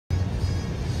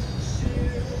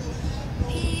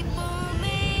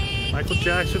Michael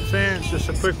Jackson fans, just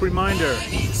a quick reminder,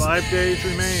 5 days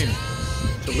remain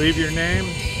to leave your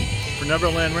name for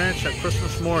Neverland Ranch at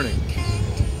Christmas morning.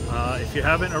 If you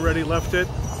haven't already left it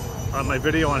on my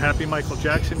video on Happy Michael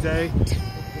Jackson Day,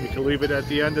 you can leave it at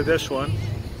the end of this one.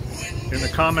 In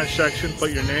the comment section, put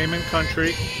your name and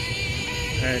country,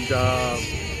 and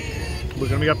we're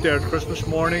going to be up there at Christmas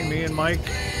morning, me and Mike,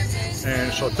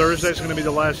 and so Thursday's going to be the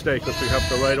last day because we have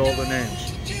to write all the names.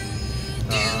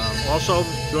 Also,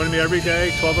 joining me every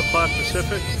day, 12 o'clock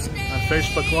Pacific, on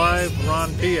Facebook Live,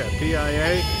 Ron Pia,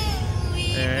 P-I-A,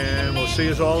 and we'll see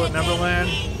you all at Neverland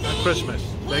on Christmas.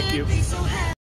 Thank you.